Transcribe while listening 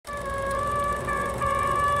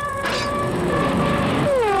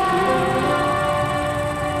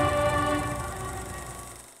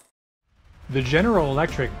The General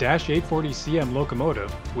Electric Dash-840CM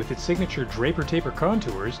locomotive, with its signature Draper taper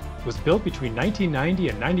contours, was built between 1990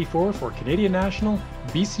 and 94 for Canadian National,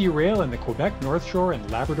 BC Rail and the Quebec North Shore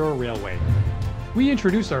and Labrador Railway. We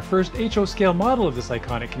introduced our first HO scale model of this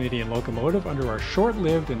iconic Canadian locomotive under our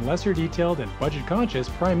short-lived and lesser detailed and budget-conscious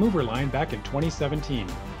prime mover line back in 2017.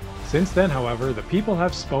 Since then, however, the people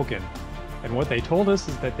have spoken, and what they told us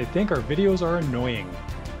is that they think our videos are annoying,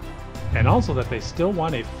 and also that they still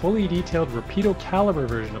want a fully detailed Rapido caliber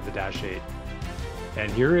version of the Dash-8.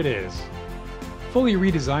 And here it is. Fully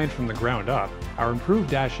redesigned from the ground up, our improved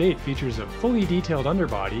Dash-8 features a fully detailed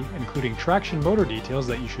underbody, including traction motor details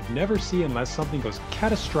that you should never see unless something goes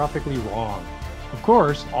catastrophically wrong. Of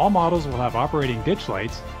course, all models will have operating ditch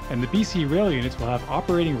lights, and the BC Rail units will have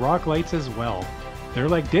operating rock lights as well. They're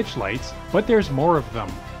like ditch lights, but there's more of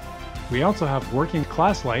them. We also have working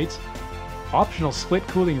class lights, optional split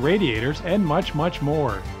cooling radiators, and much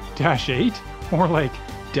more. Dash-8? More like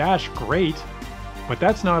Dash Great. But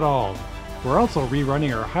that's not all. We're also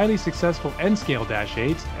rerunning our highly successful N-scale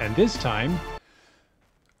Dash-8s, and this time,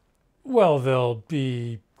 well, they'll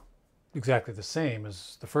be exactly the same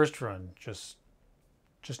as the first run, just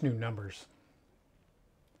new numbers.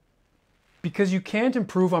 Because you can't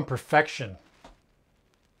improve on perfection.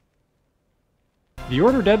 The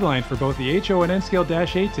order deadline for both the HO and N-scale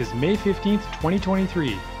Dash-8s is May 15th,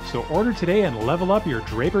 2023, so order today and level up your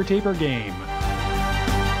Draper taper game.